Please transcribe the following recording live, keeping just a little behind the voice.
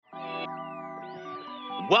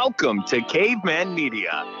Welcome to Caveman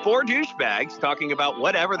Media. Four douchebags talking about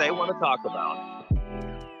whatever they want to talk about.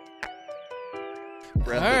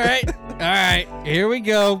 All right. Here we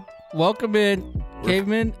go. Welcome in.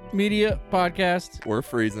 Caveman Media Podcast. We're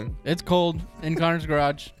freezing. It's cold in Connor's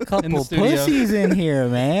garage. in the Couple studio. pussies in here,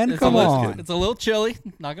 man. Come on. It's a little chilly,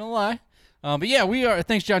 not going to lie. But yeah, we are.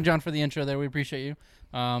 Thanks, John, for the intro there. We appreciate you.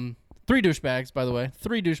 Three douchebags, by the way.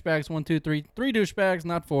 Three douchebags. 1, 2, 3. Three douchebags,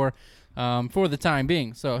 not four, for the time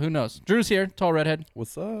being. So who knows? Drew's here, tall redhead.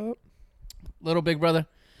 What's up? Little big brother.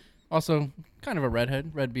 Also kind of a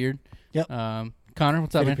redhead, red beard. Yep. Connor,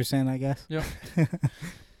 what's up, man? 50%, I guess. Yep.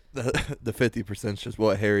 The 50% is just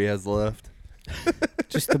what Harry has left.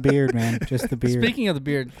 Just the beard, man. Just the beard. Speaking of the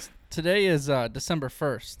beard, today is December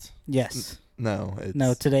 1st. Yes. No, it's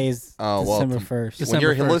No, today is December 1st. when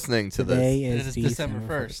you're 1st. listening to Today this. is It is December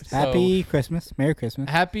 1st. Happy Christmas. Merry Christmas.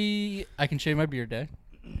 Happy I can shave my beard day.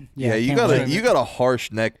 Yeah, you can't got wait. a a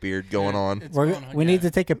harsh neck beard going on. It's We're, going on, we yeah. need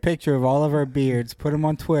to take a picture of all of our beards, put them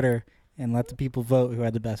on Twitter, and let the people vote who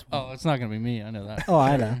had the best one. Oh, it's not gonna be me. I know that. Oh,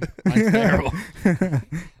 I know. Mine's terrible.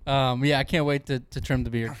 Yeah, I can't wait to trim the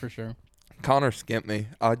beard for sure. Connor skimped me.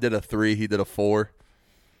 I did a 3. He did a 4.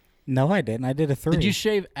 No, I didn't. I did a 3. Did you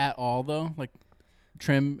shave at all though? Like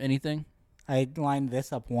trim anything? I lined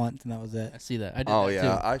this up once, and that was it. I see that. I did Oh that yeah,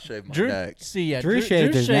 too. I shaved my Drew, neck. Drew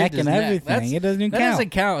shaved his neck and everything. That's, It doesn't even that count. doesn't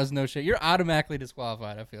count as no shave. You're automatically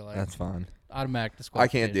disqualified. I feel like That's fine. automatic I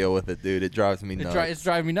disqualification. can't deal with it, dude. It drives me nuts. It's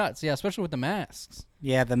driving me nuts. Yeah, especially with the masks.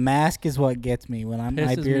 Yeah, the mask is what gets me. When my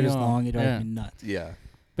Pisses beard me is off. long, it drives Yeah. me nuts. Yeah.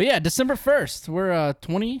 But yeah, December 1st. We're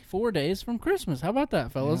 24 days from Christmas. How about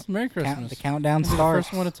that, fellas? Yep. Merry Christmas. The countdown This is the starts.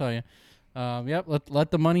 first one to tell you. Yep,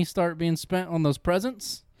 let the money start being spent on those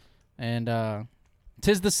presents. And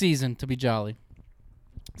 'tis the season to be jolly.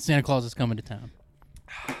 Santa Claus is coming to town.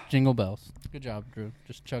 Jingle bells. Good job, Drew.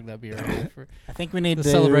 Just chug that beer right for I think we need the to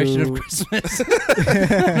celebration of Christmas.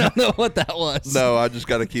 I don't know what that was. No, I just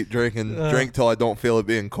got to keep drinking. Drink till I don't feel it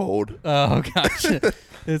being cold. Oh, gotcha.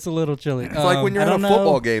 It's a little chilly. It's like when you're I in a don't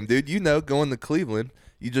football know. game, dude. You know, going to Cleveland,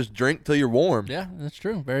 you just drink till you're warm. Yeah, that's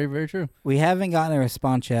true. Very, very true. We haven't gotten a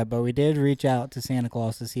response yet, but we did reach out to Santa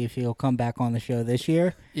Claus to see if he'll come back on the show this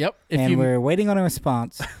year, Yep. and we're waiting on a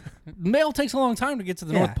response. Mail takes a long time to get to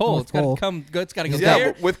the Yeah, North Pole. North It's got to Pole. come. It's got to go Yeah,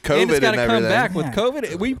 there. but with and it's COVID got to and come everything. back. With Yeah.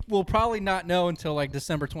 COVID, we will probably not know until like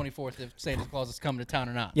December 24th if Santa Claus is coming to town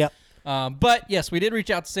or not. Yep. But yes, we did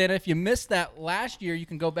reach out to Santa. If you missed that last year, you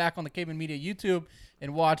can go back on the Caveman Media YouTube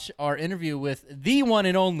and watch our interview with the one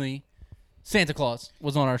and only Santa Claus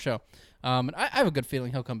was on our show. And I have a good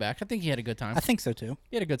feeling he'll come back. I think he had a good time. I think so too.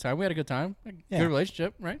 He had a good time. We had a good time. Yeah. Good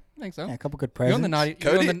relationship, right? I think so. Yeah, a couple good You on presents. the naughty?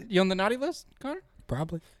 Cody- You on the naughty list, Connor?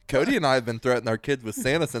 Probably. Cody and I have been threatening our kids with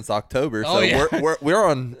Santa since October, Oh, so yeah. we're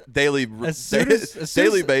on daily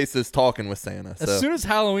soon basis talking with Santa. As So soon as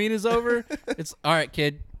Halloween is over, it's all right,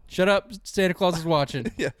 kid. Shut up. Santa Claus is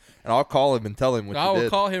watching. yeah, and I'll call him and tell him what I you will did.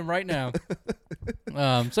 call him right now.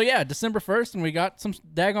 So yeah, December 1st, and we got some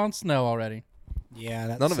daggone snow already. Yeah,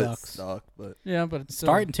 that None of it sucks. stuck, but Yeah, but it's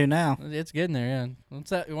Starting to now. It's getting there. Yeah. Once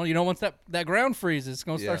that, well, once that ground freezes, it's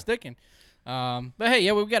gonna start Yeah. sticking. But hey,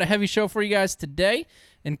 yeah, we've got a heavy show for you guys today,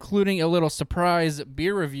 including a little surprise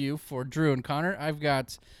beer review for Drew and Connor. I've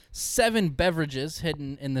got 7 beverages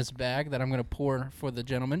hidden in this bag that I'm gonna pour for the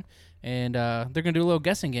gentlemen, and they're gonna do a little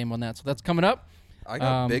guessing game on that. So that's coming up. I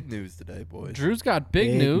got big news today, boys. Drew's got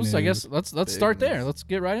big Big news. I news. guess let's Big start there. news. Let's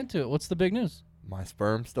get right into it. What's the big news? My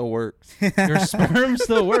sperm still works. Your sperm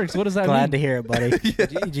still works. What does that Glad mean? to hear it, buddy.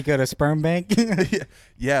 Did you go to sperm bank?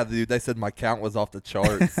 yeah, dude. They said my count was off the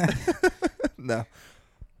charts. No,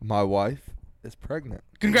 my wife is pregnant.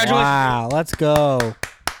 Congratulations. Wow, let's go.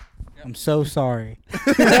 I'm so sorry.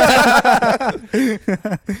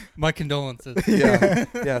 My condolences.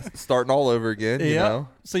 Yeah, starting all over again. You Yeah. know,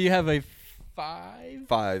 So you have a 5?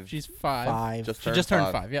 5. She's 5. 5. Just She just turned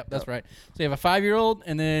 5. five. Yep, that's right. So you have a 5-year-old,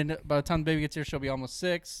 and then by the time the baby gets here, she'll be almost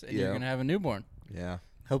 6, and you're Yeah. going to have a newborn. Yeah,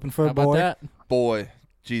 Hoping for How a boy. about that? boy.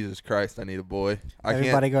 Jesus Christ, I need a boy. I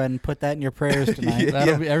Everybody go ahead and put that in your prayers tonight. Yeah.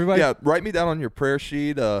 That'll be everybody. Yeah, write me down on your prayer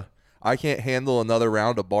sheet. I can't handle another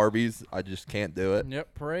round of Barbies. I just can't do it.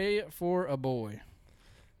 Yep, pray for a boy.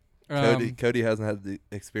 Cody hasn't had the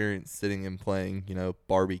experience sitting and playing,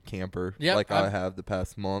 Barbie camper Yep, like I I've- have the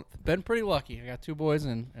past month. Been pretty lucky. I got 2 boys,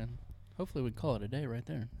 and hopefully we can call it a day right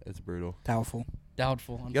there. It's brutal. Doubtful.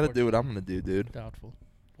 Doubtful. You got to do what I'm going to do, dude. Doubtful.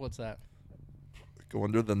 What's that? Go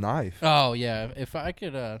under the knife. Oh, yeah. If I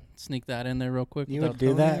could sneak that in there real quick. You without would do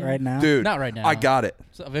telling that you. right now? Dude, Not right now. I got it.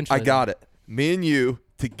 So eventually. I got it. Me and you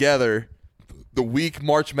together, the week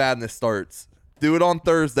March Madness starts. Do it on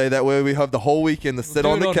Thursday. That way we have the whole weekend to sit Do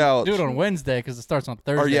on it the couch. Do it on Wednesday because it starts on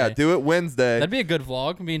Thursday. Or yeah, do it Wednesday. That'd be a good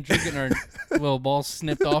vlog. Me and Drew getting our little balls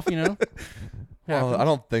snipped off, you know? Well, I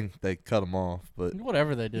don't think they cut them off, but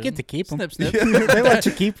Whatever they do. You get to keep them. Snip, snip. They let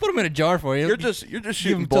you keep Put them in a jar for you. you're just Give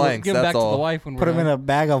shooting 'em to the- blanks. Give them back That's to the all. wife when Put we're them in done. a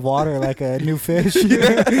bag of water like a new fish.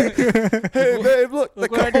 Hey babe, look, the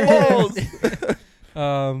Look what I couple did.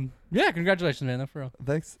 balls. Yeah, congratulations, man. For real.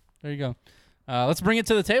 Thanks. There you go. Let's bring it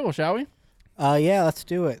to the table, shall we? Yeah, let's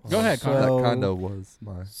do it. Go ahead, Connor. That kind of was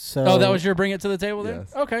my. So, Oh, that was your bring it to the table there?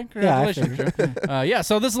 Yes. Okay, Yeah, I congratulations, Drew. Yeah,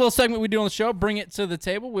 so this is a little segment we do on the show. Bring it to the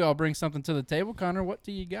table. We all bring something to the table. Connor, what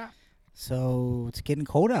do you got? So it's getting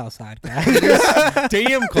cold outside, guys.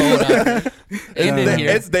 Damn cold out there. And in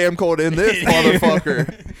here. It's damn cold in this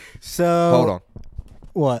motherfucker. So Hold on.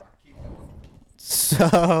 What?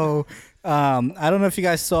 So, I don't know if you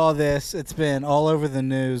guys saw this. It's been all over the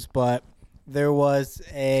news, but there was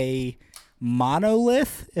a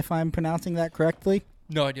monolith, if I'm pronouncing that correctly,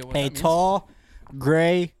 No idea what a that means. tall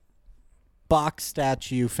gray box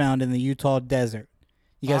statue found in the Utah desert.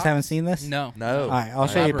 You guys Box? haven't seen this? No. No. All right, I'll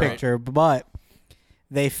show you a Elaborate. picture. But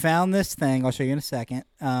they found this thing. I'll show you in a second.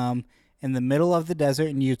 In the middle of the desert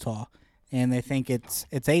in Utah, and they think it's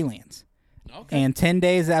aliens. Okay. And 10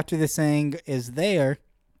 days after this thing is there,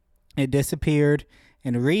 it disappeared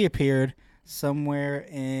and reappeared somewhere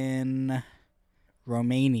in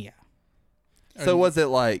Romania. So was it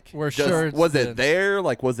like? We're just- sure it's Was the- it there?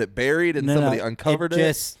 Like, was it buried and No, somebody no, uncovered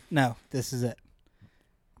it? No, this is it.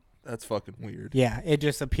 That's fucking weird. Yeah, it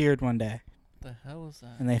just appeared one day, What the hell is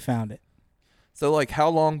that? and they found it. So like, how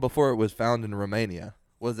long before it was found in Romania?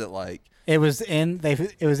 Was it like? It was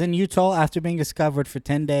in Utah after being discovered for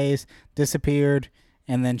 10 days, disappeared,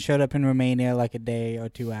 and then showed up in Romania like a day or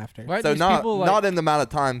two after. Why are So these not people, like, not in the amount of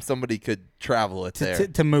time somebody could travel it there.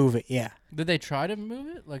 To move it, yeah. did they try to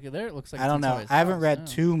move it? Like there, it looks like I it's don't know. inside his I haven't house. read Oh.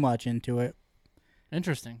 too much into it,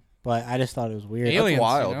 Interesting. but I just thought it was weird. Aliens,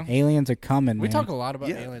 wild. you know? Aliens are coming, We man. talk a lot about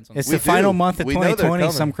Yeah. aliens. On It's We the final do. month of We know they're 2020.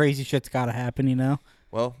 coming. Some crazy shit's got to happen, you know?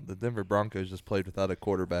 Well, the Denver Broncos just played without a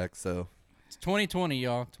quarterback, so It's 2020,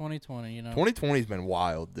 y'all. 2020. You know. 2020's been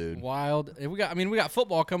wild, dude. Wild. We got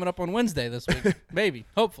football coming up on Wednesday this week. Maybe,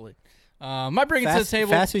 hopefully. Might bring it to the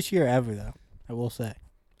table. Fastest year ever, though, I will say.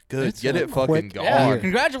 Good. It's Get a it fucking quick- gone. Yeah,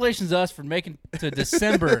 congratulations to us for making to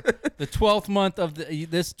December, the 12th month of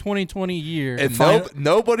this 2020 year. And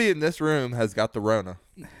nobody in this room has got the Rona.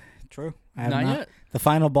 True. I have Not not. yet. The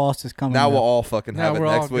final boss is coming. Now though. we'll all fucking Now have it we're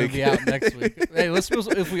all next gonna week. be out next week. Hey,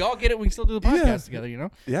 if we all get it, we can still do the podcast Yeah. together. You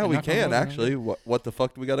know. Yeah, And we knock on can wood, actually. What the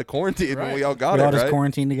fuck do we got to quarantine when Right. we all got we all it, just right?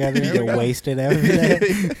 quarantine together and There we get go. wasted every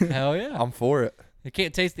day. Hell yeah. I'm for it. You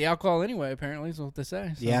can't taste the alcohol anyway. Apparently, is what they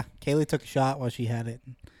say. So. Yeah. Kaylee took a shot while she had it.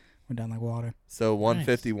 And went down like water. So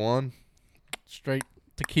 151. Straight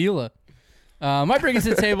tequila. My bring it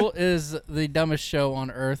to the table is the dumbest show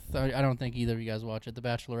on earth. I don't think either of you guys watch it. The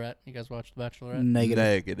Bachelorette. You guys watch The Bachelorette?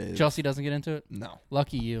 Negative. Negative. Chelsea doesn't get into it. No.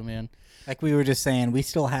 Lucky you, man. Like we were just saying, we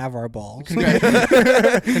still have our balls.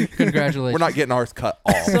 Congratulations. We're not getting ours cut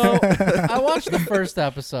off. So I watched the first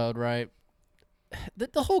episode, right?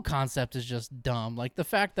 The whole concept is just dumb. Like the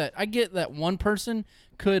fact that I get that one person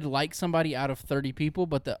could like somebody out of 30 people,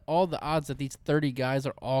 but all the odds that these 30 guys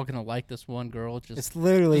are all gonna like this one girl, it's just It's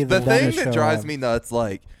literally the the thing dumbest that show drives ever. me nuts,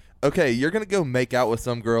 like, okay, you're gonna go make out with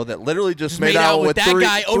some girl that literally just made made out out with with that three,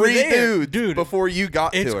 guy over three there. dudes Dude, before you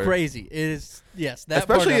got it's to her. crazy. It is that part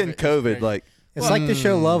Especially of in it is COVID, crazy. like It's like the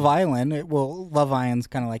show Love Island. Love Island's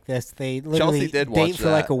kind of like this. They literally did date watch for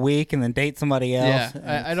like that. a week and then date somebody else.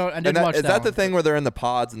 Yeah, I didn't and watch is that the one. thing where they're in the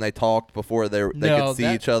pods and they talked before they No, could see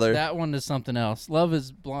that- each other? That one is something else. Love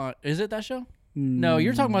is Blind. Is it that show? No,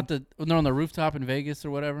 you're talking about when they're on the rooftop in Vegas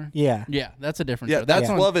or whatever. Yeah. Yeah, that's a different yeah, show. that's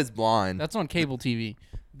on, Love is Blind. That's on cable TV.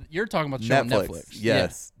 You're talking about the show on Netflix. Netflix.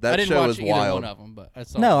 Yes, Yeah. that I didn't show watch is either wild. one of them, but I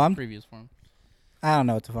saw No, the I'm- previews for them. I don't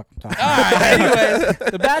know what the fuck I'm talking All about. right. Anyways,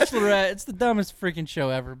 The Bachelorette. It's the dumbest freaking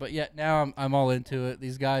show ever. But yet now I'm all into it.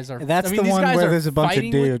 These guys are. That's I mean, the these one guys where are there's a bunch of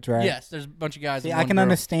fighting with- dudes, right? Yes, there's a bunch of guys. See, and I one can girl.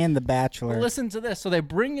 understand The Bachelor. But listen to this. So they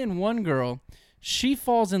bring in one girl. She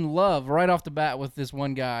falls in love right off the bat with this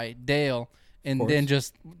one guy, Dale, and course. then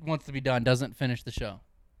just wants to be done, doesn't finish the show.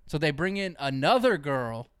 So they bring in another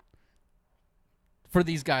girl for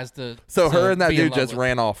these guys to. So to her and that be in dude love just with.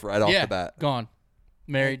 ran off right off Yeah, the bat. gone,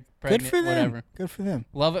 married, Good pregnant, for them. whatever. Good for them.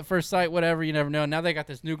 Love at first sight, whatever. You never know. Now they got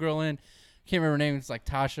this new girl in. Can't remember her name. It's like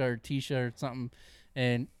Tasha or Tisha or something.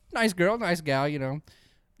 And nice girl, nice gal. You know,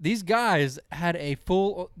 these guys had a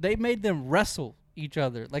full. They made them wrestle each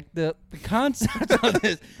other. Like the concept of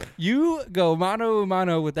this, you go mano a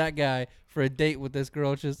mano with that guy for a date with this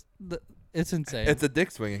girl. It's just It's insane. It's a dick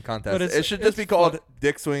swinging contest. But It should just it's be called fun.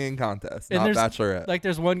 dick swinging contest, And not there's, bachelorette. Like,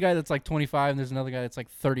 there's one guy that's like 25, and there's another guy that's like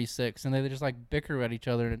 36, and they just like bicker at each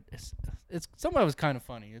other. And it's some of it's kind of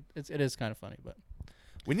funny. It is kind of funny, but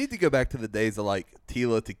We need to go back to the days of like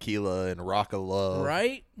Tila Tequila and Rock of Love.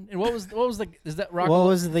 right. And what was the is that Rock? What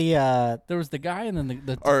was the There was the guy, and then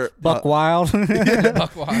the Or Buck Wild?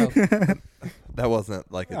 Buck Wild. that wasn't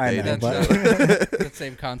like a I know, dating but- show. The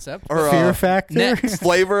same concept. Or Fear Factor? Next.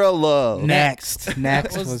 Flavor of Love. Next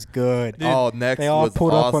was- was good. Dude, Oh, next They all was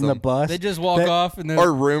pulled awesome. up on the bus. They just walk They- off, and then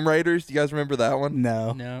Or Room Raiders. Do you guys remember that one?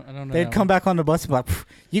 No. no, I don't know. They'd that come one. back on the bus and be like, "Pff,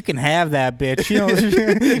 you can have that bitch. You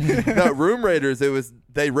know? No, Room Raiders. It was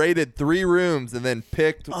they raided 3 rooms and then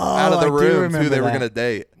picked Oh, out of I the do rooms who remember they were that. gonna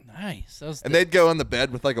date, Nice. That was and they'd go on the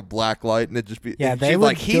bed with like a black light, and it'd just be Yeah, and they she's would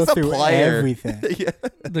like, go he's a through player. everything. Yeah.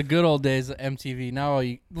 the good old days of MTV. Now,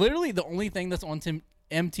 literally, the only thing that's on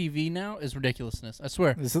MTV now is ridiculousness. I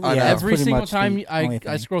swear. It's- I know. yeah, it's Every pretty single much time the I only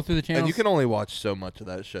thing. scroll through the channels, And you can only watch so much of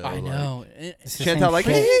that show. I like- know. It's the Chantal same like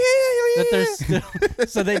shit. that there's still,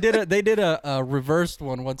 so they did a reversed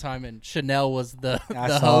one time, and Chanel was the I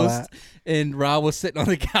the saw host, and Rob was sitting on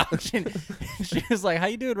the couch, and she was like, "How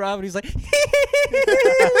you doing, Rob?" And he's like,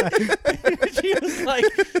 she was like,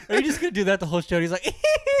 "Are you just gonna do that the whole show?" And he's like,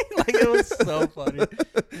 like it was so funny.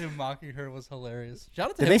 And mocking her was hilarious. Shout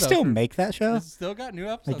out to Did him, they though, still for- make that show? It's still got new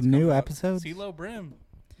episodes. new coming up. episodes? CeeLo Brim,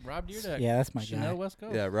 Rob Dyrdek. Yeah, that's my Chanel guy. West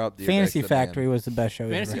Coast. Yeah, Rob Dyrdek's Fantasy the Factory man. was the best show.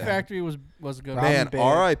 Fantasy ever. Factory was a good. Robin Man, Big.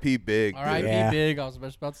 R.I.P. Big. dude. R.I.P. Yeah. Big. I was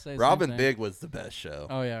about to say the same Robin thing. Big was the best show.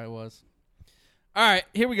 Oh yeah, it was. All right,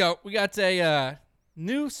 here we go. We got a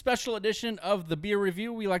new special edition of the beer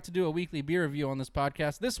review. We like to do a weekly beer review on this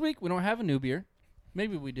podcast. This week we don't have a new beer.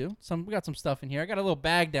 Maybe we do. We got some stuff in here. I got a little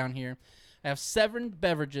bag down here. I have 7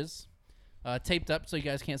 beverages taped up so you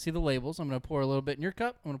guys can't see the labels. I'm going to pour a little bit in your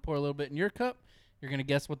cup. I'm going to pour a little bit in your cup. You're going to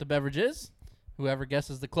guess what the beverage is. Whoever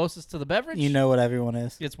guesses the closest to the beverage You know what everyone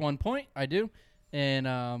is. gets 1 point. I do.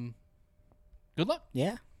 And good luck.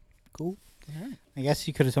 Yeah. Cool. All right. I guess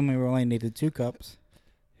you could have told me we only needed 2 cups.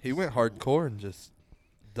 He went hardcore and just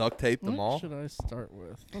duct taped them What all. should I start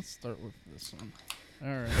with? Let's start with this one. All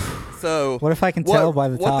right. So What if I can tell by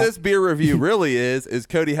the what top? this beer review really is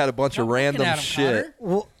Cody had a bunch Stop of looking random at him, shit.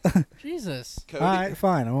 Well, Jesus. Cody, all right,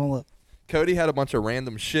 fine. I won't look. Cody had a bunch of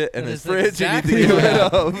random shit in That his is fridge exactly he need to what get rid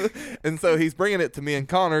happened. of. And so he's bringing it to me and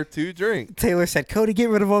Connor to drink. Taylor said, "Cody, get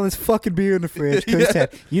rid of all this fucking beer in the fridge." Cody Yeah.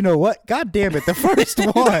 said, "You know what? God damn it, the first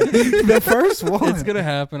one, the first one." It's going to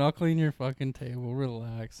happen. I'll clean your fucking table.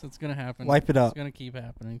 Relax. It's going to happen. Wipe it up. It's going to keep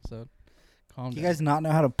happening. So calm Do you down. guys not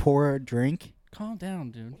know how to pour a drink? Calm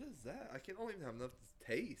down, dude. What is that? I don't even have enough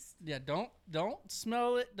taste. Yeah, don't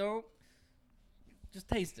smell it. Don't. Just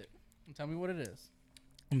taste it. And tell me what it is.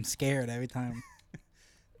 I'm scared every time.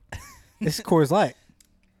 This is Coors Light.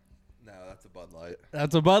 No, that's a Bud Light.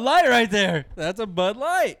 That's a Bud Light right there. That's a Bud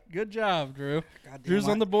Light. Good job, Drew. Drew's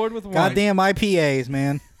on the board with one. Goddamn IPAs,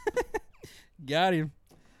 man. Got him.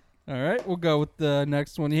 All right, we'll go with the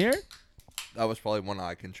next one here. That was probably one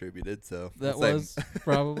I contributed. So That let's say- was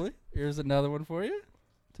probably. Here's another one for you.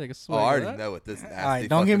 Take a swig. Oh, I of already that. know what this nasty. All right,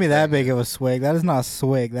 don't give me fucking that thing big is. of a swig. That is not a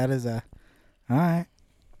swig. That is a. All right.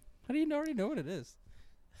 How do you already know what it is?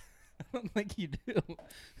 I don't think you do.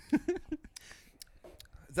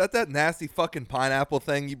 Is that nasty fucking pineapple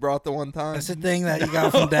thing you brought the one time? That's the thing that you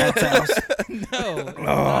got from Dad's house. No, it's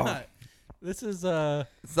not. This is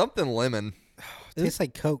Something lemon. Tastes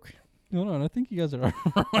like Coke. Hold on, I think you guys are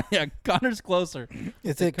wrong. Yeah, Connor's closer.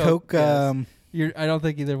 It's a a Coke, Coke. yes. I don't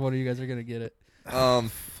think either one of you guys are gonna get it.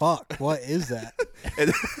 Fuck. What is that?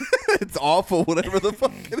 It's awful. Whatever the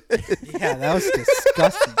fuck it is. Yeah, that was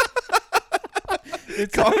disgusting.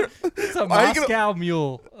 It's Connor, it's a Why are you gonna- Moscow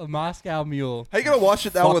Mule. A Moscow Mule. How you gonna wash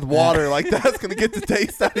it down Fuck with that. water like that's gonna get the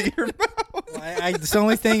taste out of your mouth? It's the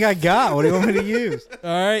only thing I got. What do you want me to use?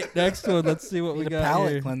 All right, next one. Let's see what we Need a got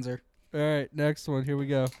palate here. cleanser. All right, next one. Here we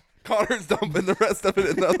go. Connor's dumping the rest of it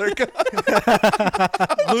in another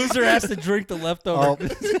cup. Loser has to drink the leftover.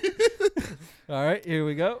 Oh. All right, here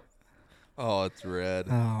we go. Oh, it's red.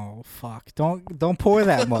 Oh fuck! Don't pour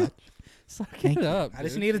that much. Suck Thank it you. up. I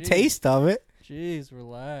just dude. need a Jeez. taste of it. Jeez,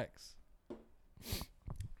 relax.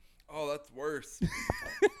 Oh, that's worse.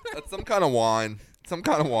 That's some kind of wine. Some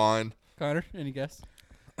kind of wine. Connor, any guess?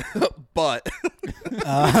 But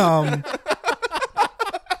Um,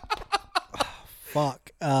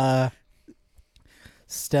 fuck.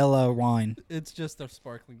 Stella wine. It's just a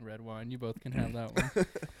sparkling red wine. You both can have that one.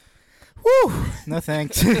 Woo! No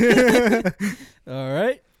thanks. All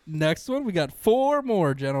right. Next one. We got 4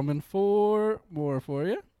 more, gentlemen. 4 more for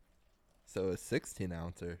you. so a 16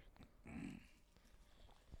 ouncer.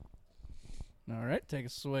 All right, take a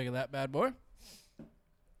swig of that bad boy.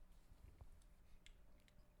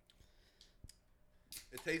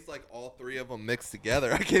 It tastes like all three of them mixed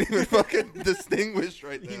together. I can't even fucking distinguish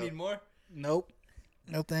right now. You need more? Nope.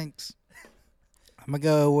 No thanks. I'm gonna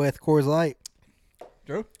go with Coors Light.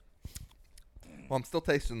 Drew? Well, I'm still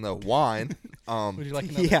tasting the wine. Would you like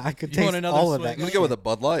another? Yeah, I could You want taste another all of swig? that. I'm gonna go with a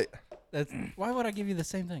Bud Light. Why would I give you the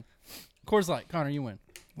same thing? Coors Light. Connor, you win.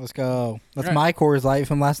 Let's go. That's Right. my Coors Light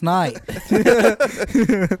from last night.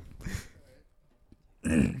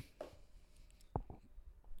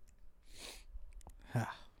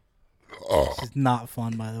 This is not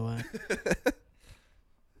fun, by the way.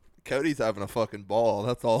 Cody's having a fucking ball.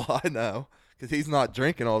 That's all I know. Because he's not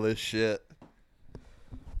drinking all this shit.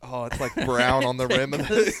 Oh, it's like brown on the rim of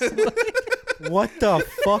this. What the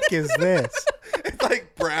fuck is this? It's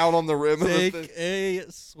like brown on the rim of Take this.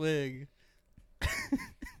 a swig.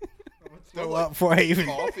 Throw up before I even.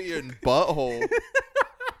 Coffee and butthole.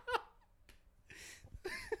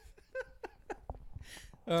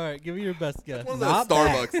 All right, give me your best guess. One of Not those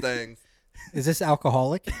bad. Starbucks things. Is this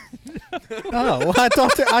alcoholic? Oh, well, I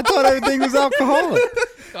thought everything was alcoholic.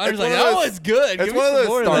 Connor's It's like, one of that those- was good. it's Give me one of some those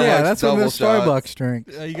more of Starbucks that. Yeah, that's one of double those shots. Starbucks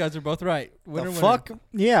drinks. You guys are both right. Winner, The winner. fuck?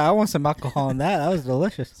 Yeah, I want some alcohol in that. That was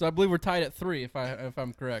delicious. So I believe we're tied at 3, if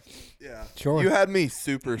I'm correct. Yeah. Sure. You had me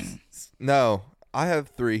super. No, I have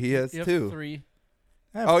 3. He has You have 2. 3,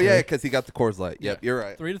 I have Oh, yeah, three. because he got the Coors Light. Yep, Yeah. you're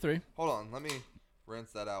right. 3 to 3. Hold on. Let me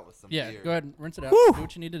rinse that out with some Yeah, beer. go ahead and rinse it out. Whew. Do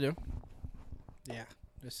what you need to do. Yeah,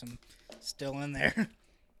 there's some still in there.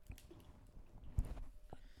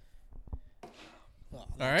 Oh, All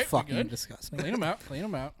right, we fucking good? disgusting. Clean them out. Clean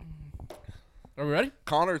them out. Are we ready?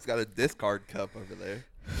 Connor's got a discard cup over there.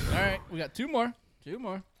 All right, we got 2 more. 2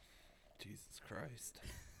 more. Jesus Christ.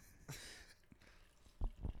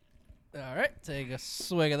 All right, take a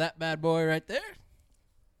swig of that bad boy right there.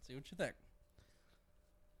 See what you think.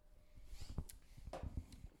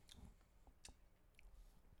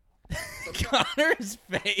 Connor's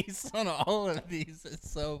face on all of these is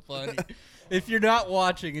so funny. If you're not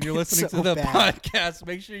watching and you're listening So to the bad. podcast,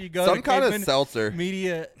 make sure you go Some to kind of Caveman seltzer.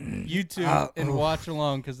 Media YouTube and oof. watch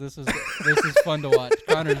along because this is fun to watch.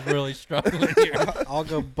 Connor's really struggling here. I'll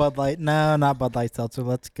go Bud Light. No, not Bud Light seltzer.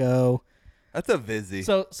 Let's go That's a Vizzy.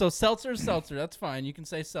 So seltzer, seltzer. That's fine. You can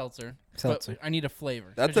say seltzer. Seltzer. But I need a flavor.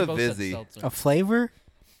 'cause That's you a both said Vizzy. seltzer. a flavor.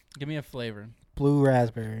 Give me a flavor. Blue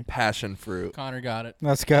raspberry. Passion fruit. Connor got it.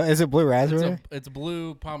 Let's go. Is it blue raspberry? It's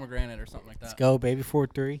blue pomegranate or something like Let's that. go, baby.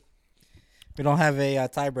 4-3. We don't have a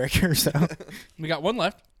tiebreaker, so We got one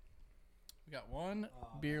left. We got one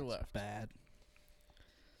beer left. bad.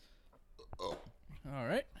 All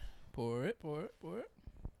right. Pour it, pour it, pour it.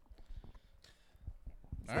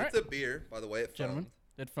 So All right, it's a beer, by the way. It gentlemen. foamed.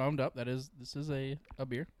 It foamed up. This is a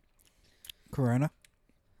beer. Corona.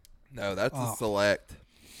 No, that's Oh. a select.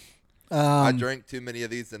 I Um, drank too many of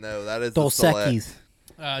these to know. That is Dos a select.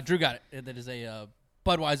 Equis. Drew got it. That is a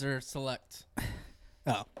Budweiser Select.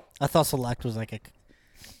 Oh, I thought Select was like a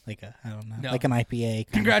I don't know, No. like an IPA. kind of thing.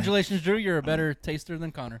 Congratulations, Drew. You're a better taster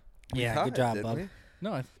than Connor. Yeah, Tied, good job, didn't bud. we?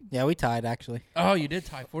 No, Yeah, we tied actually. oh, you did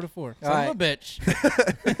tie 4-4. Son All of a bitch.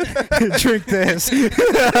 Drink this. Get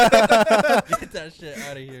that shit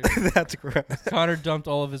out of here. That's gross. Connor dumped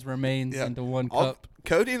all of his remains Yeah. into one I'll- cup.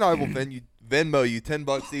 Cody and I will Venmo you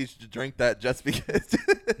 $10 each to drink that just because.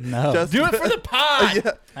 No. Just Do it for the pod.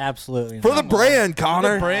 yeah. Absolutely. For not. the brand, For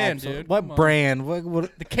Connor. the brand, Absolutely. dude. What Come on. brand?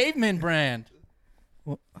 What? The Caveman brand.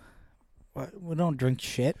 We don't drink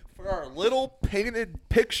shit. For our little painted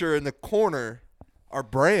picture in the corner, our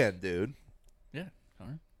brand, dude. Yeah,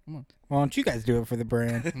 Connor. Come on. Why don't you guys do it for the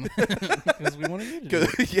brand? Because we wanted you to do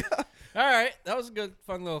it. Good. Yeah. All right, that was a good,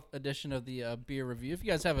 fun little edition of the beer review. If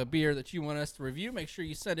you guys have a beer that you want us to review, make sure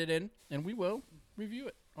you send it in, and we will review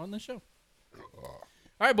it on the show. All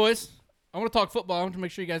right, boys. I want to talk football. I want to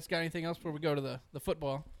make sure you guys got anything else before we go to the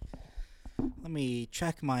football. Let me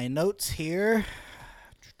check my notes here.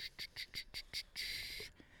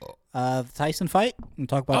 The Tyson fight. We'll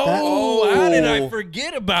talk about that. Oh, how did I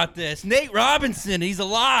forget about this? Nate Robinson, he's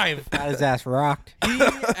alive. Got his ass rocked.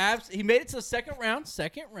 He made it to the second round.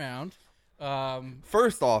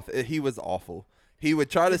 First off, he was awful. He would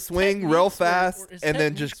try to His swing techniques real were- fast his and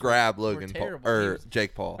then techniques just grab were Logan Paul, terrible. He or was-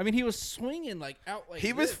 Jake Paul. I mean, he was swinging like out like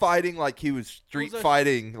he was this. fighting like he was street It was a-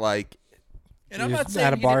 fighting like And I'm He not was saying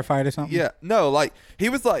at a he bar didn't- fight or something. yeah, no, like he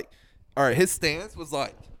was like all right, his stance was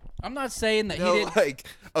like I'm not saying that you he know, didn't. like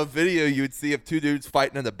a video you would see of two dudes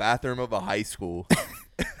fighting in the bathroom of a high school.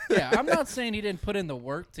 Yeah, I'm not saying he didn't put in the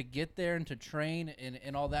work to get there and to train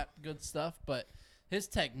and all that good stuff, but his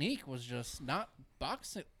technique was just not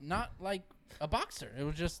boxing, not like a boxer. It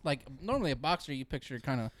was just like normally a boxer. You picture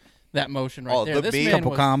kind of that motion right Oh, there. the This meme- man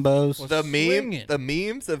Couple was, combos. was The swinging.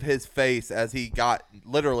 memes of his face as he got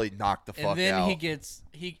literally knocked the fuck And then out.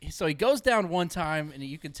 he goes down one time, and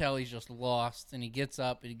you can tell he's just lost. And he gets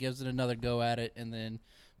up and he gives it another go at it, and then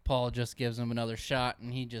Paul just gives him another shot,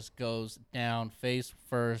 and he just goes down face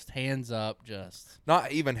first, hands up, just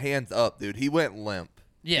Not even hands up, dude. He went limp.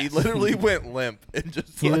 yeah. He literally went limp and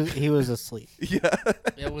just He was asleep. yeah.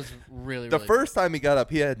 It was really The really first time he got up,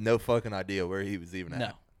 he had no fucking idea where he was even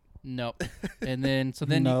at. Nope. And then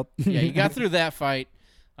Nope. you got through that fight.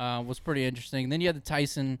 Was pretty interesting. Then you had the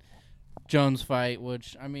Tyson Jones fight,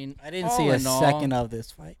 which I mean, I didn't all see a in all- second of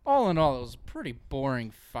this fight. All in all, it was a pretty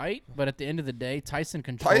boring fight. But at the end of the day, Tyson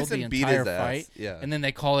controlled Tyson the beat entire his ass, fight. yeah. And then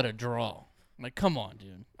they call it a draw. Like, come on,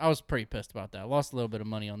 dude. I was pretty pissed about that. I lost a little bit of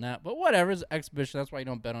money on that, but whatever. It's an exhibition. That's why you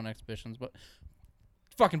don't bet on exhibitions. But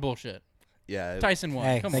fucking bullshit. Yeah. Tyson won.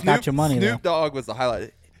 Hey, Come they on. got your money, Snoop Dogg was the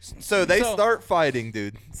highlight. So they So- start fighting,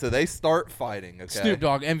 dude. So they start fighting, okay? Snoop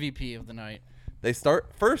Dogg, MVP of the night. They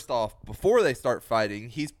start first off, before they start fighting,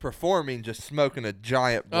 he's performing just smoking a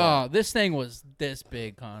giant blunt. Oh, this thing was this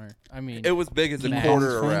big, Connor. I mean, It was big as a Massive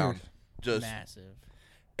quarter fingers. around. Just massive.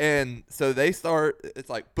 and so they start it's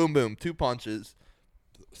like boom boom, 2 punches.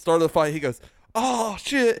 Start of the fight, he goes, "Oh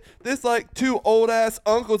shit, this like 2 old ass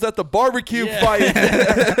uncles at the barbecue Yeah. fight."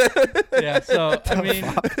 Yeah, so I mean,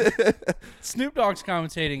 Snoop Dogg's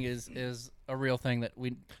commentating is a real thing that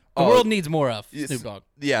the Oh, world needs more of. yes. Snoop Dogg.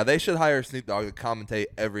 Yeah, they should hire Snoop Dogg to commentate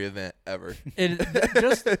every event ever.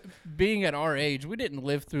 Just being at our age, we didn't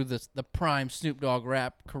live through the prime Snoop Dogg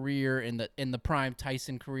rap career and the prime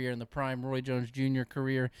Tyson career and the prime Roy Jones Jr.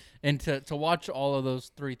 career, and to watch all of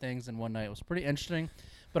those 3 things in one night was pretty interesting.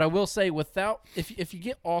 But I will say, if you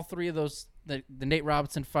get all 3 of those, the Nate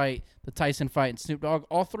Robinson fight, the Tyson fight, and Snoop Dogg,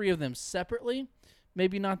 all 3 of them separately,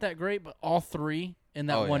 maybe not that great, but all 3 in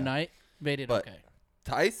that Oh, one yeah. night made it But- okay.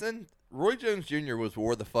 Tyson, Roy Jones Jr. was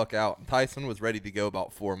wore the fuck out. And Tyson was ready to go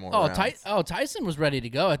about 4 more rounds. Tyson was ready to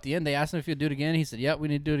go at the end. They asked him if he'd do it again. He said, "Yep, we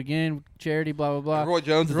need to do it again. Charity, blah blah blah." And Roy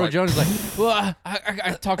Jones is like, is like, "Well,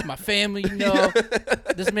 I talked to my family, you know."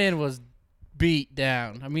 This man was beat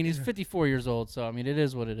down. I mean, he's 54 years old, so I mean, it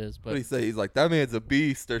is what it is. what did he But say? He's like, that man's a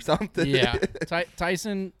beast or something. yeah,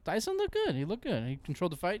 Tyson looked good. He looked good. He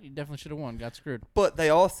controlled the fight. He definitely should have won. Got screwed. But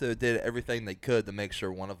they also did everything they could to make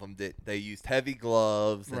sure one of them did. They used heavy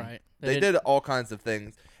gloves. And Right. They did all kinds of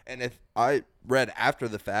things. And if I read after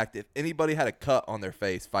the fact, if anybody had a cut on their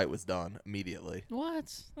face, fight was done immediately.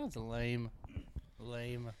 What? That's lame.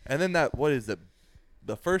 Lame. And then what is it?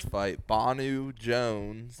 The first fight, Banu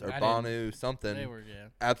Jones or I didn't- Banu something, They were yeah.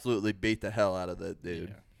 absolutely beat the hell out of that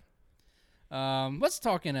dude. Let's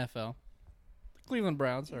talk NFL. The Cleveland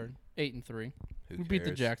Browns are 8-3. Who We beat the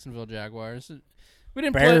cares? Jacksonville Jaguars. We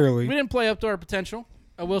didn't Barely. We didn't play up to our potential.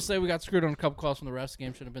 I will say we got screwed on a couple calls from the refs. The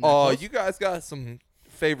game should have been. That Oh, close. you guys got some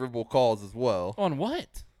favorable calls as well On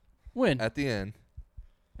what? When? at the end.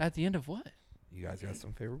 At the end of what? You guys got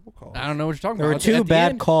some favorable calls. I don't know what you're talking There were about. 2 At the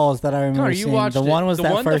bad end- calls that I remember Connor, you seeing. watched The one it. was the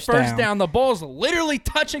that one, first, the first down. The ball's literally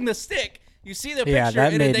touching the stick. You see the Yeah, picture,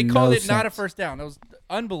 that and made they called no it not a sense. first down. That was an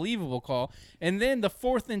unbelievable call. And then the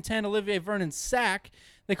 4th and 10 Olivier Vernon sack,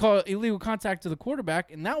 they call it illegal contact to the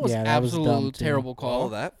quarterback, and that was Yeah, that was absolute dumb, too. terrible call. Oh,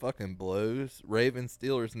 that fucking blows. Ravens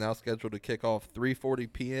Steelers now scheduled to kick off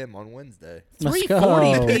 3:40 p.m. on Wednesday. Let's go.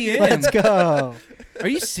 3:40 p.m. Let's go. Are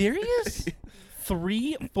you serious?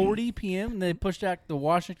 3:40 p.m. and they pushed back the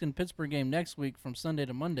Washington-Pittsburgh game next week from Sunday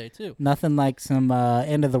to Monday too. Nothing like some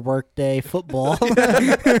end of the workday football.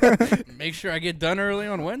 Make sure I get done early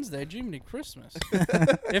on Wednesday. Jiminy Christmas.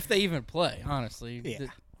 If they even play, honestly. Yeah. The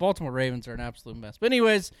Baltimore Ravens are an absolute mess. But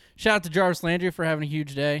anyways, shout out to Jarvis Landry for having a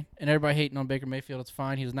huge day. And everybody hating on Baker Mayfield. It's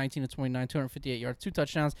fine. He was 19 of 29, 258 yards, 2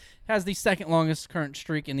 touchdowns. Has the 2nd longest current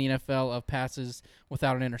streak in the NFL of passes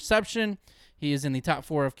without an interception. He is in the top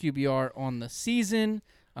 4 of QBR on the season.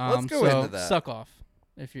 Let's go so into that. Suck off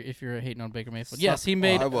if you're hating on Baker Mayfield. Suck Yes, he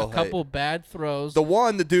made off. I a will couple bad throws.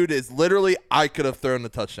 The dude is literally, I could have thrown the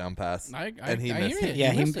touchdown pass, I and he I missed hear it. you.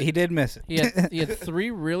 yeah, missed it. he did miss it. He had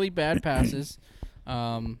 3 really bad passes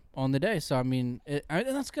on the day. So, I mean, and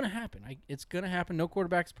that's going to happen. It's going to happen. No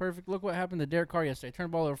quarterback's perfect. Look what happened to Derek Carr yesterday. Turned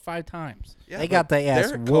the ball over 5 times. Yeah, They but got their ass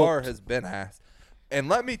Derek Carr whooped. has been ass. And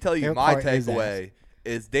let me tell you, Derek my Carr is takeaway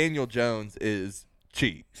is Daniel Jones is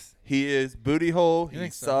cheeks. He is booty hole. You He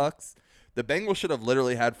think so? sucks. The Bengals should have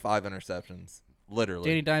literally had 5 interceptions. Literally.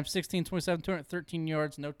 Danny Dimes, 16, 27, 213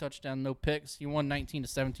 yards, no touchdown, no picks. He won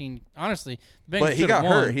 19-17. Honestly, the Bengals But he should've got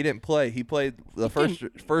won. hurt. He didn't play. He played the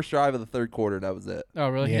first drive of the third quarter. That was it. Oh,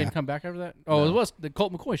 really? He Yeah. didn't come back after that? Oh, No. it was the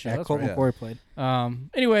Colt McCoy show. Yeah, That's Colt right. McCoy played.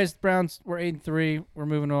 Anyways, Browns, we're 8-3. We're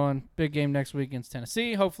moving on. Big game next week against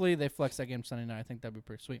Tennessee. Hopefully, they flex that game Sunday night. I think that'd be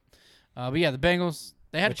pretty sweet. But yeah, the Bengals,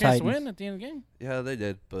 they had a The chance to Titans. win at the end of the game. Yeah, they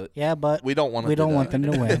did, but Yeah, but we don't want we don't want them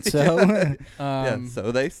to win. So Yeah,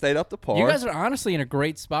 so they stayed up to par. You guys are honestly in a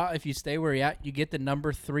great spot. If you stay where you're at, you get the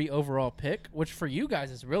number 3 overall pick, which for you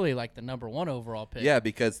guys is really like the number 1 overall pick. Yeah,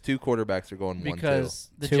 because 2 quarterbacks are going 1-2.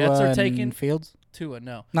 Because the Tua Jets are and taking Fields. Tua.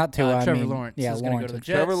 No, Not Tua. I Trevor mean, Lawrence Yeah, is going to go Lawrence. to the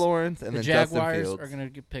Jets. Trevor Lawrence and the then Justin Jaguars Fields. are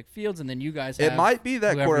going to pick Fields, and then you guys It have might be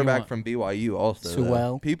that whoever you quarterback want. from BYU also. though.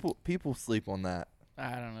 Sewell. People sleep on that.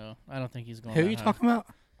 I don't know. I don't think he's going. Who are that you high. talking about?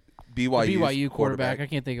 The BYU BYU quarterback. I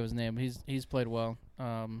can't think of his name. But he's played well.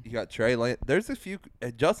 You got Trey Lance. There's a few.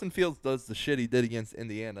 Justin Fields does the shit he did against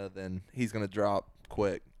Indiana, then he's gonna drop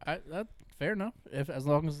quick. Fair enough. As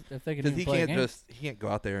long as if they can Because even play a game. he can't go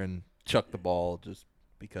out there and chuck the ball just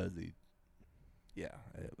because he. Yeah,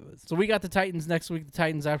 it was. So we got the Titans next week. The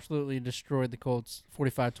Titans absolutely destroyed the Colts,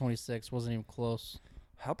 45-26. Wasn't even close.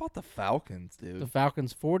 How about the Falcons, dude? The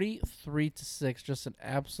Falcons, 43-6. Just an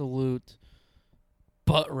absolute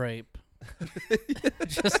butt rape.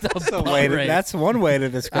 Just a butt rape. That's one way to I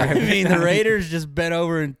describe it. mean, the Raiders just bent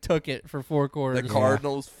over and took it for 4 quarters. The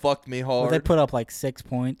Cardinals fucked me Well, hard. they put up like 6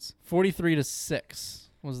 points. 43-6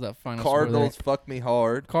 was that final score Cardinals there. fucked me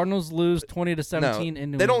hard. Cardinals lose 20-17 No,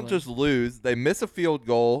 in New they don't England. just lose. They miss a field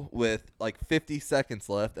goal with like 50 seconds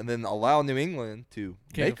left, and then allow New England to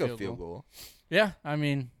Kick make a field goal. Yeah, I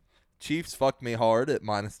mean, Chiefs fucked me hard at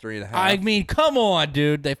 -3.5. I mean, come on,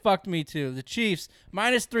 dude. They fucked me too. The Chiefs,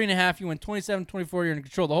 -3.5. You win 27-24. You're in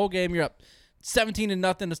control the whole game. You're up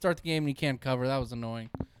 17-0 to start the game, and you can't cover. That was annoying.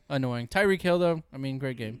 Tyreek Hill, though, I mean,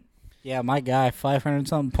 great game. Yeah, my guy,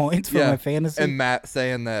 500-something points for my fantasy. And Matt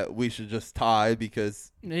saying that we should just tie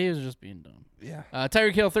because He was just being dumb. yeah,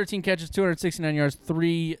 Tyreek Hill, 13 catches, 269 yards,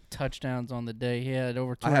 3 touchdowns on the day. He had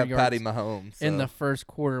over I 200 have yards Patty Mahomes. in the so- first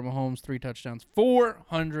quarter. Mahomes, 3 touchdowns,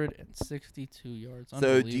 462 yards. So do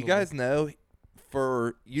you Unbelievable. guys know,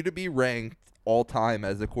 for you to be ranked all time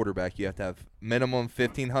as a quarterback, you have to have minimum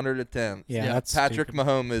 1,500 attempts. yeah, Yeah, that's Patrick stupid.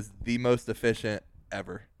 Mahomes is the most efficient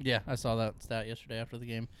ever. Yeah, I saw that stat yesterday after the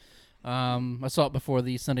game. I saw it before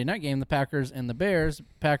the Sunday night game, the Packers and the Bears.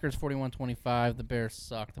 Packers 41-25. The Bears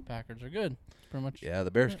suck. The Packers are good. Pretty much. Yeah, the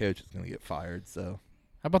Bears coach is going to get fired. So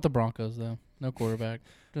How about the Broncos though? No quarterback.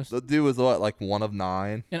 Just the dude was what, like 1 of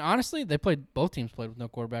 9. and honestly, both teams played with no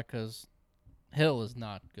quarterback because Hill is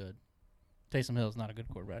not good. Taysom Hill is not a good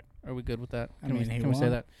quarterback. Are we good with that? I mean, he can we say won.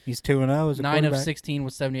 that? He's 2-0 as a 9 of quarterback. 16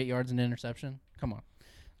 with 78 yards and interception. Come on.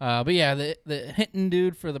 But yeah, the Hinton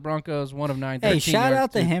dude for the Broncos, 1 of 9. Hey, 13 shout yards,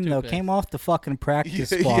 out to 2 him though. picks. Came off the fucking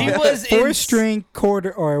practice Yeah, squad. he was in- fourth string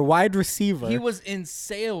quarter or wide receiver. He was in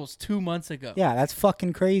sales 2 months ago. Yeah, that's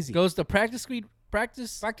fucking crazy. Goes to practice squad,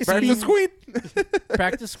 Practice team. squeak.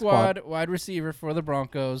 practice squad, wide receiver for the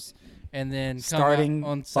Broncos, and then come Starting out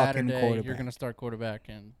on fucking Saturday. You're quarterback. gonna start quarterback,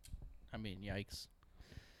 and I mean, yikes.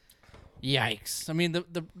 I mean,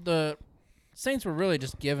 the Saints were really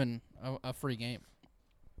just given a free game,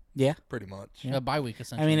 Yeah. Pretty much. Yeah. a bye week I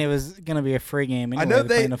essentially. mean, it was gonna be a free game. Anyway. I know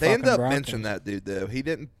They're they playing the ended fucking up Broncos. mentioning that dude though. He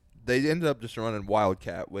didn't. They ended up just running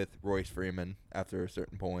Wildcat with Royce Freeman after a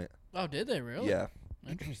certain point. Oh, did they really? Yeah.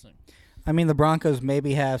 Interesting. I mean, the Broncos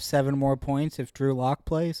maybe have 7 more points if Drew Lock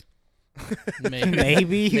plays. Maybe.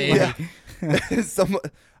 Maybe. Maybe. Some,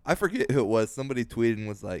 I forget who it was. Somebody tweeted and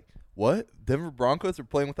was like, "What? Denver Broncos are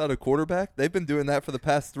playing without a quarterback? They've been doing that for the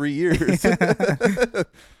past 3 years."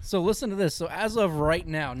 So listen to this. So as of right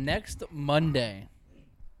now, next Monday,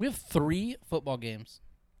 we have 3 football games.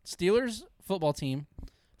 Steelers football team,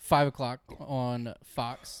 5:00 on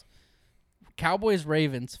Fox. Cowboys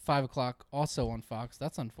Ravens, 5:00 also on Fox.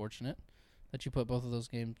 That's unfortunate that you put both of those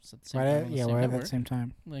games at the same Right time. at, on the yeah, same right at network. that same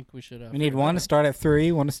time. I think we should. We need figure one to that out. start at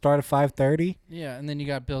 3, one to start at 5:30. Yeah, and then you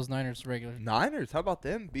got Bills Niners regular. Niners, how about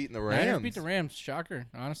them beating the Rams? Niners beat the Rams. Shocker.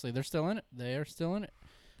 Honestly, they're still in it. They are still in it.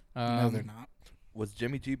 No, they're not. Was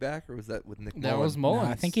Jimmy G back or was that with Nick? That Mullen? was No, Mullins.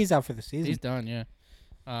 I think he's out for the season. He's done. Yeah.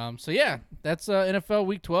 So yeah, that's NFL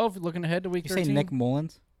Week 12. Looking ahead to Week You 13. say Nick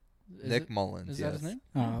Mullins? Is Nick it- Mullins. Is yes. that his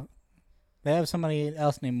name? They have somebody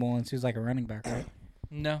else named Mullins who's like a running back, right?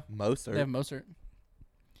 No. Mostert. They have Mostert.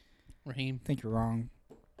 Raheem. I think you're wrong.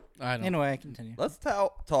 I don't know. Anyway, continue. Let's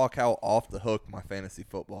talk how off the hook my fantasy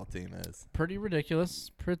football team is. Pretty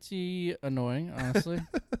ridiculous. Pretty annoying, honestly.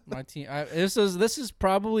 My team. This is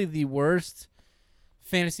probably the worst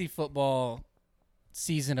fantasy football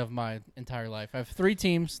season of my entire life. I have 3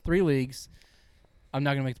 teams, 3 leagues. I'm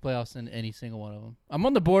not gonna make the playoffs in any single one of them. I'm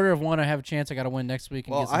on the border of one. I have a chance. I got to win next week.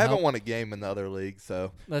 And Well, get some I haven't help. won a game in the other league,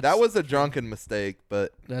 so That's- that was a drunken mistake.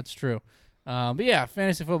 But That's true. But yeah,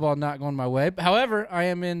 fantasy football not going my way. However, I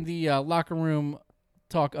am in the Locker Room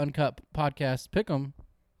Talk Uncut podcast pick'em,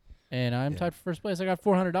 and I'm tied for first place. I got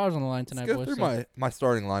 $400 on the line tonight, let's go boys. through my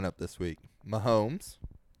starting lineup this week. Mahomes,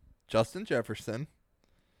 Justin Jefferson,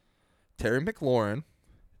 Terry McLaurin,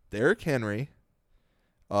 Derrick Henry,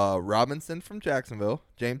 Robinson from Jacksonville,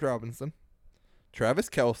 James Robinson, Travis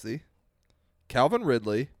Kelce, Calvin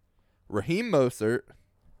Ridley, Raheem Mostert,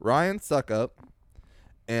 Ryan Suckup,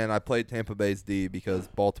 and I played Tampa Bay's D because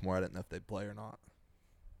Baltimore, I didn't know if they'd play or not.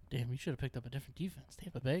 Damn, you should have picked up a different defense.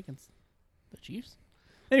 Tampa Bay against the Chiefs.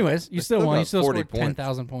 Anyways, you They still still won. got You still 40 scored points.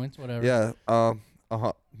 10,000 points, whatever. Yeah,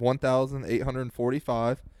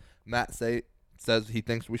 1,845. Matt says he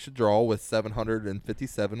thinks we should draw with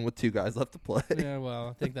 757 with 2 guys left to play. Yeah, well,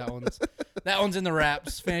 I think that one's in the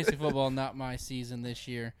wraps. Fantasy football, not my season this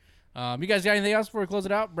year. You guys got anything else before we close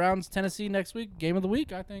it out? Browns, Tennessee next week. Game of the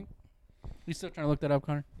week, I think. You still trying to look that up,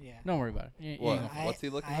 Connor? Yeah. Don't worry about it. You ain't What? gonna- What's he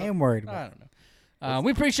looking I at? am worried I about it. don't know.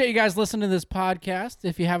 We appreciate you guys listening to this podcast.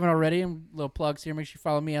 If you haven't already, and little plugs here, make sure you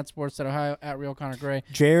follow me at Sports at Ohio, at Real Connor Gray.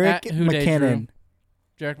 Jarek At Who Dey Drew. McKinnon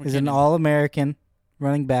Jarek is an McKinnon. All-American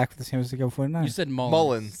running back for the San Francisco 49ers. You said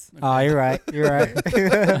Mullins. Oh, you're right. You're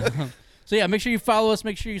right. So yeah, make sure you follow us.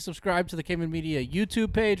 Make sure you subscribe to the Caveman Media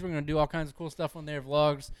YouTube page. We're gonna do all kinds of cool stuff on there: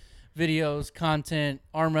 vlogs, videos, content,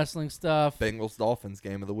 arm wrestling stuff. Bengals Dolphins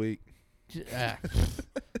game of the week. Ah.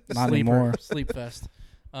 Not Sleeper, anymore. Sleep fest.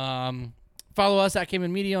 Follow us at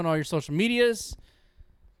Caveman Media on all your social medias.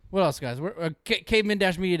 What else, guys? We're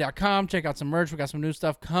caveman-media.com. Check out some merch. We got some new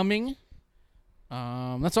stuff coming.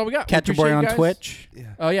 That's all we got. We Catch your boy appreciate on you guys. Twitch. Yeah.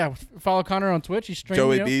 Oh yeah, follow Connor on Twitch. He's streaming.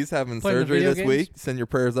 Joey you know? B's having playing the surgery video this games. week. Send your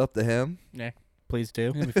prayers up to him. Yeah, Please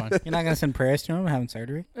do. he'll be fine. You're not gonna send prayers to him having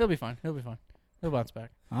surgery. He'll be fine. He'll be fine. He'll bounce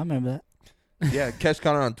back. I remember that. Yeah, catch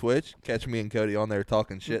Connor on Twitch. Catch me and Cody on there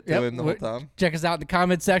talking shit to Yep. him the whole time. Check us out in the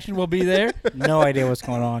comment section. We'll be there. No idea what's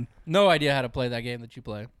going on. No idea how to play that game that you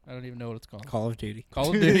play. I don't even know what it's called. Call of Duty. Call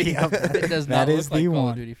of Duty. Yep. It does That not is look like the Call one.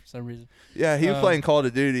 of Duty for some reason. Yeah, he was Um, playing Call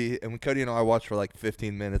of Duty, and Cody and I watched for like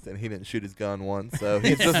 15 minutes, and he didn't shoot his gun once. So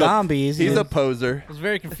he's It's just zombies. he's a poser. I was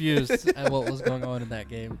very confused at what was going on in that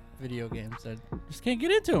game, video game. So I just can't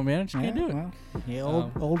get into it, man. I just can't do it. Well, yeah,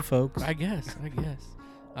 old folks. I guess.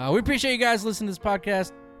 We appreciate you guys listening to this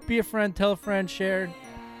podcast. Be a friend, tell a friend, share.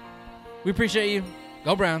 We appreciate you.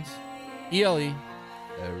 Go Browns. ELE.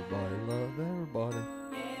 Everybody love everybody.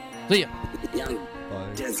 See ya.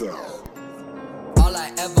 Bye. All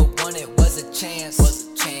I ever wanted was a chance.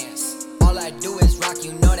 All I do is rock,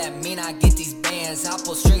 you know that mean I get these bands. I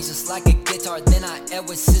pull strings just like a guitar, then I add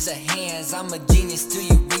with scissor hands. I'm a genius to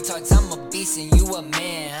you retards, I'm a beast and you a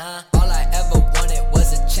man, huh? All I ever wanted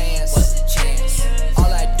was a chance. All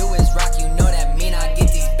I do is rock, you know that mean I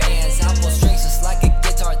get these bands. I pull strings just like a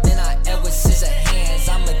guitar, then I add with scissor hands.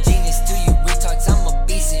 I'm a genius to you retards, I'm a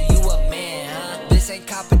beast and you a man, huh? This ain't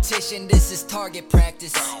competition, this is target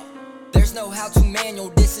practice. There's no how-to manual,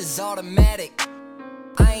 this is automatic.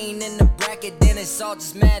 I ain't in the bracket, then it's all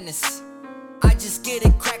just madness. I just get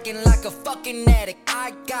it cracking like a fucking addict.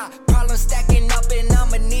 I got problems stacking up and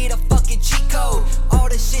I'ma need a fucking cheat code. All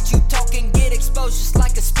the shit you talking get exposed just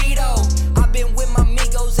like a Speedo. I've been with my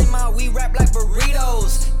Migos and my we rap like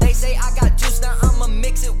burritos. They say I got juice, now I'ma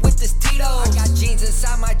mix it with this Tito. I got jeans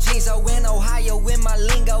inside my jeans, oh in Ohio in my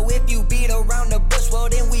lingo. If you beat around the bush, well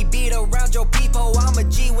then we beat around your people. I'm a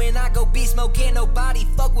G when I go beast mode, can't nobody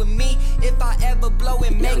fuck with me. If I ever blow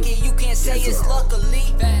and make it, you can't say it's luckily.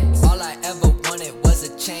 All I ever wanted was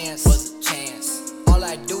a chance. All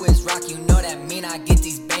I do is rock, you know that mean I get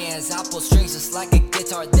these bands. I pull strings just like a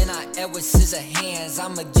guitar, then I add with scissor hands.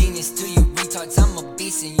 I'm a genius to you retards, I'm a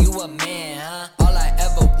beast and you a man, huh? All I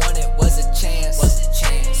ever wanted was a chance.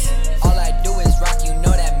 All I do is rock, you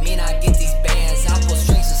know that mean I get these bands. I pull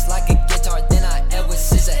strings just like a guitar, then I add with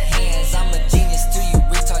scissor hands. I'm a genius to you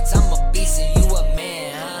retards, I'm a beast and you a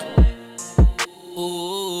man, huh?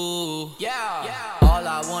 Ooh, yeah. All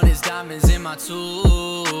I want is diamonds in my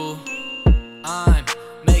tool. I'm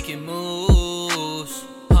making moves.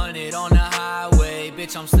 100 on the highway,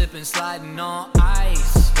 bitch, I'm slipping, sliding on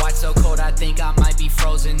ice. White so cold, I think I might be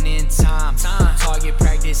frozen in time. Target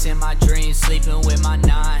practice in my dreams, sleeping with my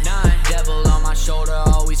nine. Devil on my shoulder,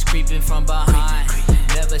 always creeping from behind.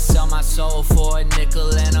 Never sell my soul for a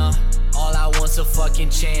nickel and a. All I want's a fucking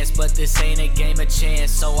chance, but this ain't a game of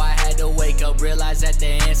chance. So I had to wake up, realize that the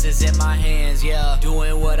answer's in my hands, yeah.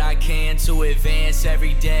 Doing what I can to advance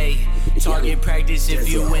every day. Target practice if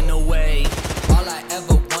you win the way. All I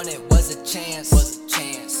ever wanted was a chance.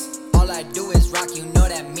 All I do is rock, you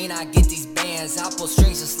bands. I pull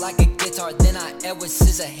strings just like a guitar, then I Edward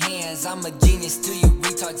scissor hands. I'm a genius to you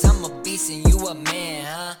retards, I'm a beast and you a man,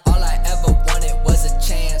 huh? All I ever wanted was a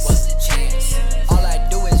chance.